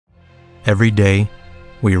Every day,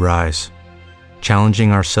 we rise,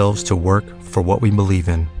 challenging ourselves to work for what we believe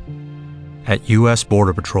in. At U.S.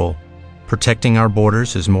 Border Patrol, protecting our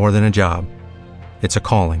borders is more than a job. It's a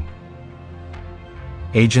calling.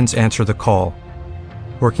 Agents answer the call,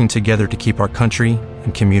 working together to keep our country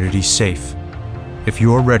and communities safe. If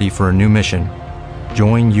you're ready for a new mission,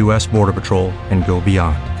 join U.S. Border Patrol and go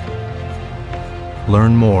beyond.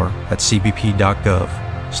 Learn more at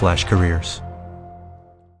cbp.gov/careers.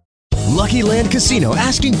 Lucky Land Casino,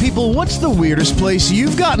 asking people, what's the weirdest place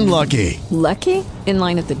you've gotten lucky? Lucky? In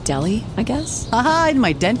line at the deli, I guess? Aha, in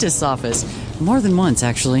my dentist's office. More than once,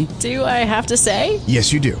 actually. Do I have to say?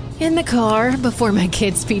 Yes, you do. In the car before my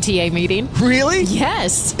kids' PTA meeting. Really?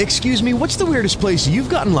 Yes. Excuse me, what's the weirdest place you've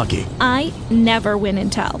gotten lucky? I never win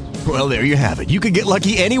and tell. Well, there you have it. You can get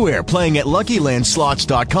lucky anywhere, playing at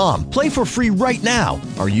LuckyLandSlots.com. Play for free right now.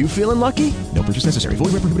 Are you feeling lucky? No purchase necessary.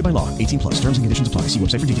 Void where prohibited by law. 18+. Terms and conditions apply. See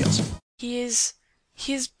website for details. He is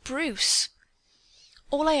Bruce.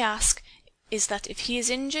 All I ask is that if he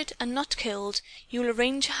is injured and not killed, you will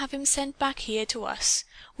arrange to have him sent back here to us.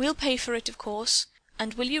 We'll pay for it, of course.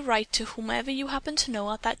 And will you write to whomever you happen to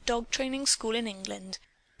know at that dog training school in England,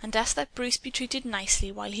 and ask that Bruce be treated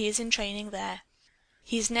nicely while he is in training there.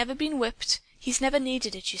 He's never been whipped. He's never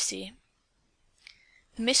needed it, you see.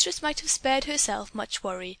 The mistress might have spared herself much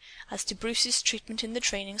worry as to Bruce's treatment in the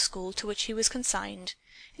training school to which he was consigned.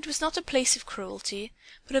 It was not a place of cruelty,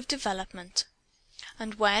 but of development.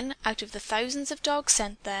 And when, out of the thousands of dogs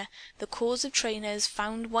sent there, the corps of trainers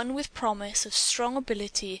found one with promise of strong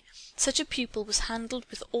ability, such a pupil was handled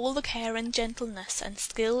with all the care and gentleness and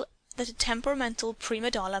skill that a temperamental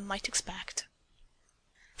prima donna might expect.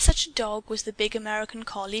 Such a dog was the big American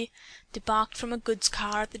collie, debarked from a goods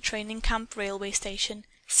car at the training camp railway station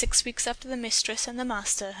 6 weeks after the mistress and the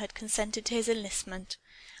master had consented to his enlistment,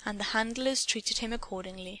 and the handlers treated him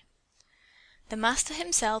accordingly. The master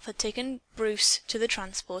himself had taken Bruce to the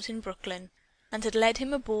transport in Brooklyn, and had led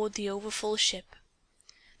him aboard the overfull ship.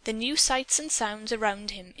 The new sights and sounds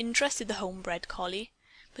around him interested the homebred collie,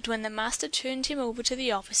 but when the master turned him over to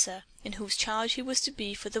the officer in whose charge he was to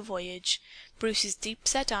be for the voyage, Bruce's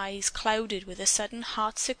deep-set eyes clouded with a sudden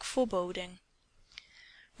heartsick foreboding.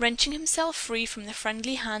 Wrenching himself free from the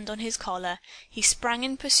friendly hand on his collar, he sprang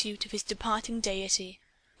in pursuit of his departing deity,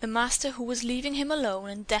 the master who was leaving him alone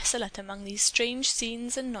and desolate among these strange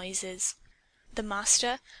scenes and noises. The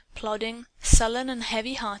master, plodding, sullen and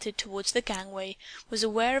heavy-hearted towards the gangway, was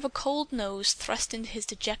aware of a cold nose thrust into his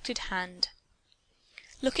dejected hand.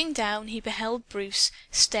 Looking down, he beheld Bruce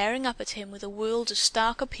staring up at him with a world of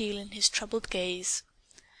stark appeal in his troubled gaze.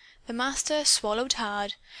 The master swallowed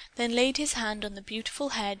hard, then laid his hand on the beautiful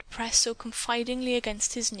head pressed so confidingly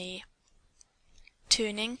against his knee.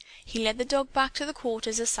 Turning, he led the dog back to the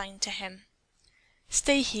quarters assigned to him.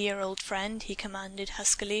 "Stay here, old friend," he commanded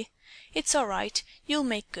huskily. "It's all right. You'll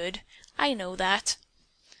make good. I know that.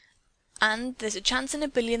 And there's a chance in a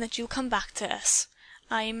billion that you'll come back to us.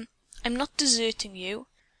 I'm not deserting you.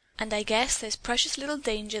 And I guess there's precious little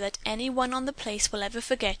danger that anyone on the place will ever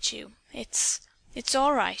forget you. It's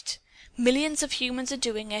all right. Millions of humans are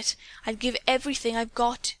doing it. I'd give everything I've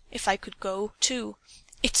got if I could go, too.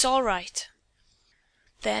 It's all right."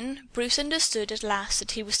 Then Bruce understood at last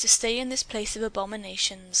that he was to stay in this place of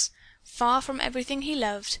abominations, far from everything he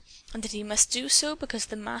loved, and that he must do so because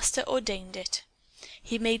the master ordained it.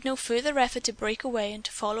 He made no further effort to break away and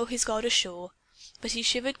to follow his God ashore, but he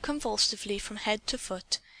shivered convulsively from head to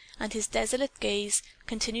foot, and his desolate gaze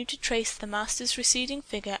continued to trace the master's receding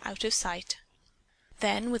figure out of sight.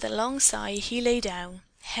 Then, with a long sigh, he lay down,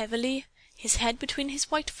 heavily, his head between his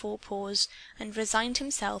white forepaws, and resigned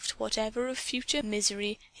himself to whatever of future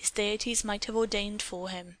misery his deities might have ordained for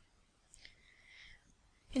him.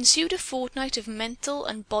 Ensued a fortnight of mental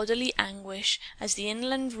and bodily anguish as the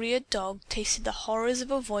inland-reared dog tasted the horrors of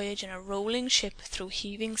a voyage in a rolling ship through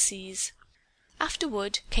heaving seas.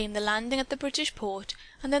 Afterward came the landing at the British port,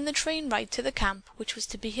 and then the train ride to the camp which was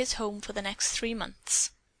to be his home for the next 3 months.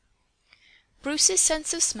 Bruce's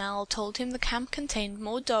sense of smell told him the camp contained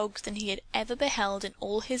more dogs than he had ever beheld in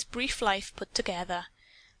all his brief life put together,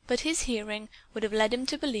 but his hearing would have led him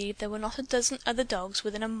to believe there were not a dozen other dogs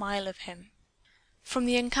within a mile of him. From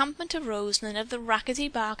the encampment arose none of the rackety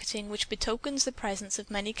barking which betokens the presence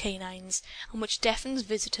of many canines, and which deafens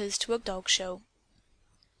visitors to a dog show.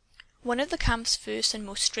 One of the camp's first and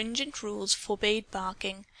most stringent rules forbade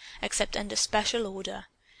barking, except under special order.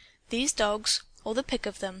 These dogs, or the pick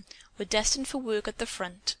of them, were destined for work at the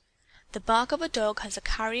front. The bark of a dog has a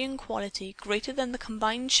carrying quality greater than the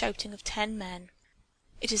combined shouting of 10 men.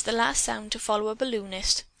 It is the last sound to follow a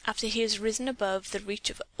balloonist after he has risen above the reach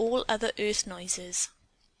of all other earth noises.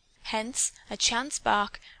 Hence, a chance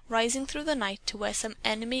bark rising through the night to where some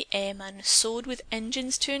enemy airman soared with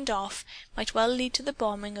engines turned off might well lead to the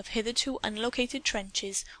bombing of hitherto unlocated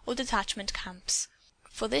trenches or detachment camps.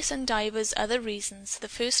 For this and divers other reasons, the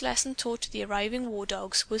first lesson taught to the arriving war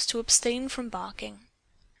dogs was to abstain from barking.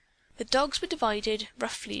 The dogs were divided,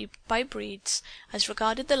 roughly, by breeds, as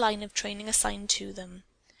regarded the line of training assigned to them.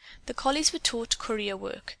 The collies were taught courier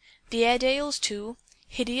work. The Airedales, too,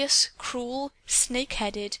 hideous, cruel,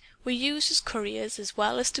 snake-headed, were used as couriers as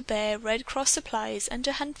well as to bear Red Cross supplies and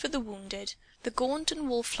to hunt for the wounded. The gaunt and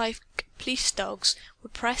wolf-like police dogs were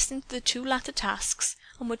pressed into the two latter tasks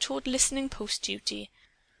and were taught listening post duty,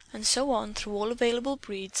 and so on through all available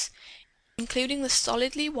breeds, including the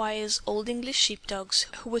solidly wise Old English sheepdogs,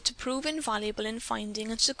 who were to prove invaluable in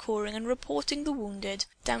finding and succoring and reporting the wounded,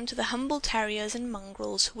 down to the humble terriers and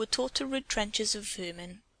mongrels who were taught to rid trenches of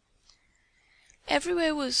vermin.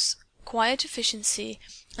 Everywhere was quiet efficiency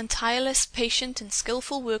and tireless, patient, and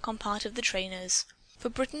skillful work on part of the trainers. For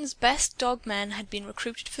Britain's best dog men had been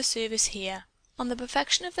recruited for service here. On the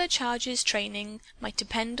perfection of their charges' training might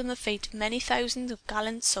depend on the fate of many thousands of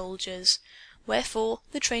gallant soldiers. Wherefore,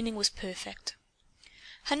 the training was perfect.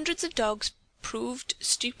 Hundreds of dogs proved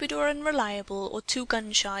stupid or unreliable or too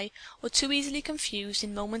gun-shy or too easily confused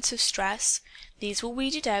in moments of stress. These were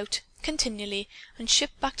weeded out, continually, and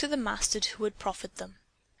shipped back to the masters who had proffered them.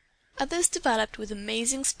 Others developed with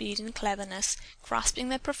amazing speed and cleverness, grasping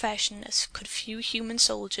their profession as could few human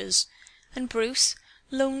soldiers. And Bruce,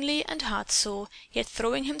 lonely and heartsore, yet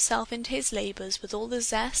throwing himself into his labors with all the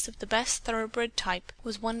zest of the best thoroughbred type,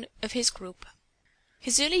 was one of his group.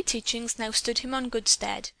 His early teachings now stood him on good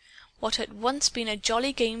stead. What had once been a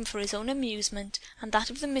jolly game for his own amusement and that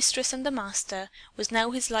of the Mistress and the Master was now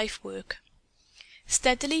his life work.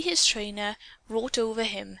 Steadily his trainer wrought over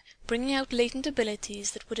him, bringing out latent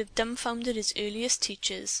abilities that would have dumbfounded his earliest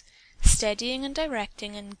teachers, steadying and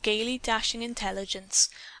directing and gaily dashing intelligence,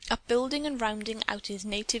 upbuilding and rounding out his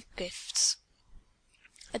native gifts.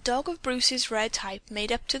 A dog of Bruce's rare type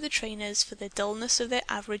made up to the trainers for the dullness of their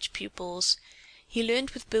average pupils. He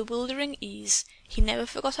learned with bewildering ease. He never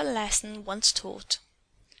forgot a lesson once taught.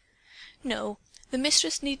 No, the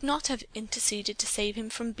Mistress need not have interceded to save him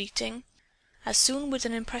from beating. As soon would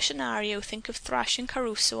an impresario think of thrashing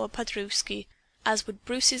Caruso or Paderewski as would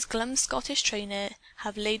Bruce's glum Scottish trainer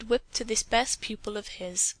have laid whip to this best pupil of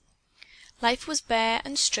his. Life was bare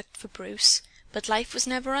and strict for Bruce, but life was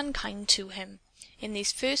never unkind to him. In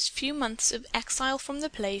these first few months of exile from the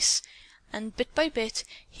place, and bit by bit,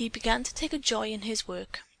 he began to take a joy in his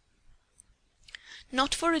work.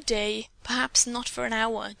 Not for a day, perhaps not for an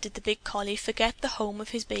hour, did the big collie forget the home of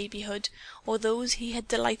his babyhood, or those he had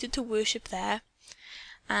delighted to worship there.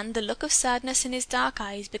 And the look of sadness in his dark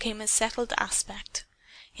eyes became a settled aspect.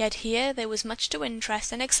 Yet here there was much to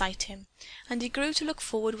interest and excite him, and he grew to look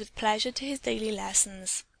forward with pleasure to his daily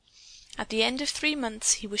lessons. At the end of 3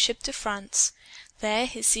 months he was shipped to France. There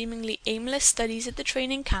his seemingly aimless studies at the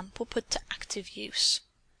training camp were put to active use.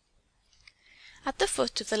 At the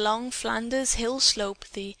foot of the long Flanders hill slope,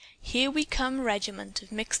 the "Here We Come" regiment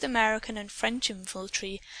of mixed American and French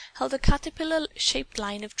infantry held a caterpillar-shaped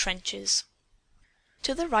line of trenches.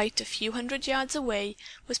 To the right, a few hundred yards away,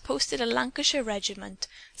 was posted a Lancashire regiment,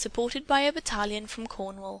 supported by a battalion from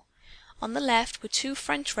Cornwall. On the left were 2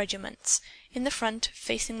 French regiments. In the front,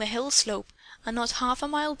 facing the hill slope, and not half a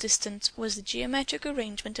mile distant, was the geometric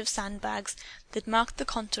arrangement of sandbags that marked the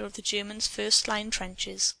contour of the Germans' first-line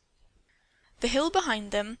trenches. The hill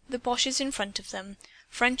behind them, the Boches in front of them,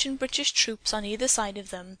 French and British troops on either side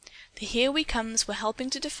of them, the Here We Comes were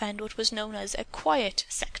helping to defend what was known as a quiet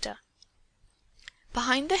sector.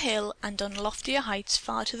 Behind the hill and on loftier heights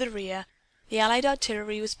far to the rear, the Allied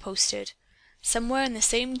artillery was posted. Somewhere in the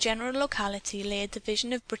same general locality lay a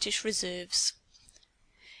division of British reserves.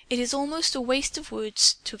 It is almost a waste of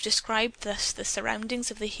words to have described thus the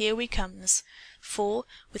surroundings of the Here We Comes, for,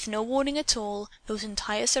 with no warning at all, those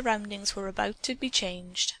entire surroundings were about to be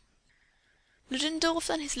changed. Ludendorff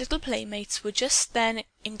and his little playmates were just then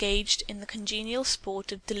engaged in the congenial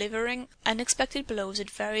sport of delivering unexpected blows at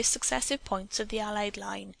various successive points of the Allied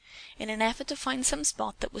line, in an effort to find some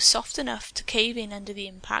spot that was soft enough to cave in under the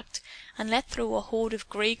impact and let through a horde of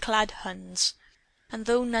gray-clad Huns. And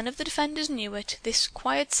though none of the defenders knew it, this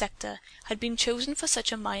quiet sector had been chosen for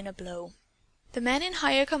such a minor blow. The men in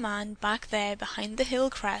higher command back there behind the hill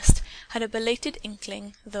crest had a belated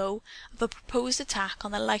inkling, though, of a proposed attack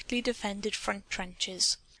on the lightly defended front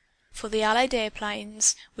trenches. For the Allied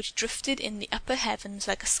airplanes, which drifted in the upper heavens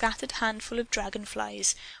like a scattered handful of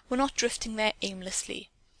dragonflies, were not drifting there aimlessly.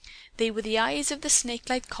 They were the eyes of the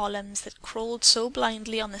snake-like columns that crawled so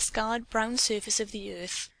blindly on the scarred brown surface of the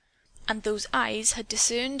earth. And those eyes had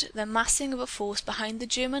discerned the massing of a force behind the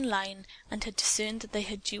German line and had discerned that they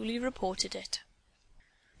had duly reported it.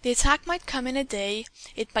 The attack might come in a day,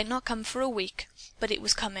 it might not come for a week, but it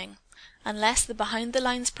was coming, unless the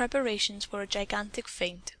behind-the-lines preparations were a gigantic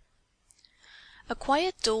feint. A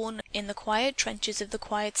quiet dawn in the quiet trenches of the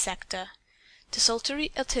quiet sector.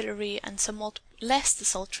 Desultory artillery and somewhat less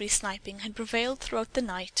desultory sniping had prevailed throughout the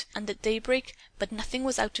night and at daybreak, but nothing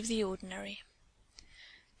was out of the ordinary.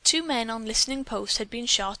 2 men on listening post had been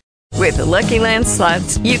shot. With the Lucky Land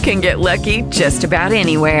Slots, you can get lucky just about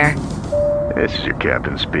anywhere. This is your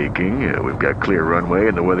captain speaking. We've got clear runway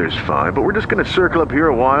and the weather's fine, but we're just going to circle up here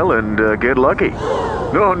a while and get lucky.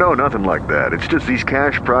 No, nothing like that. It's just these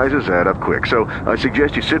cash prizes add up quick. So I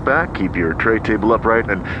suggest you sit back, keep your tray table upright,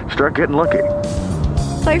 and start getting lucky.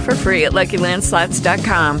 Play for free at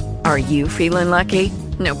LuckyLandSlots.com. Are you feeling lucky?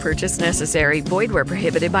 No purchase necessary. Void where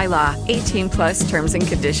prohibited by law. 18+ terms and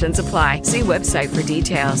conditions apply. See website for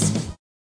details.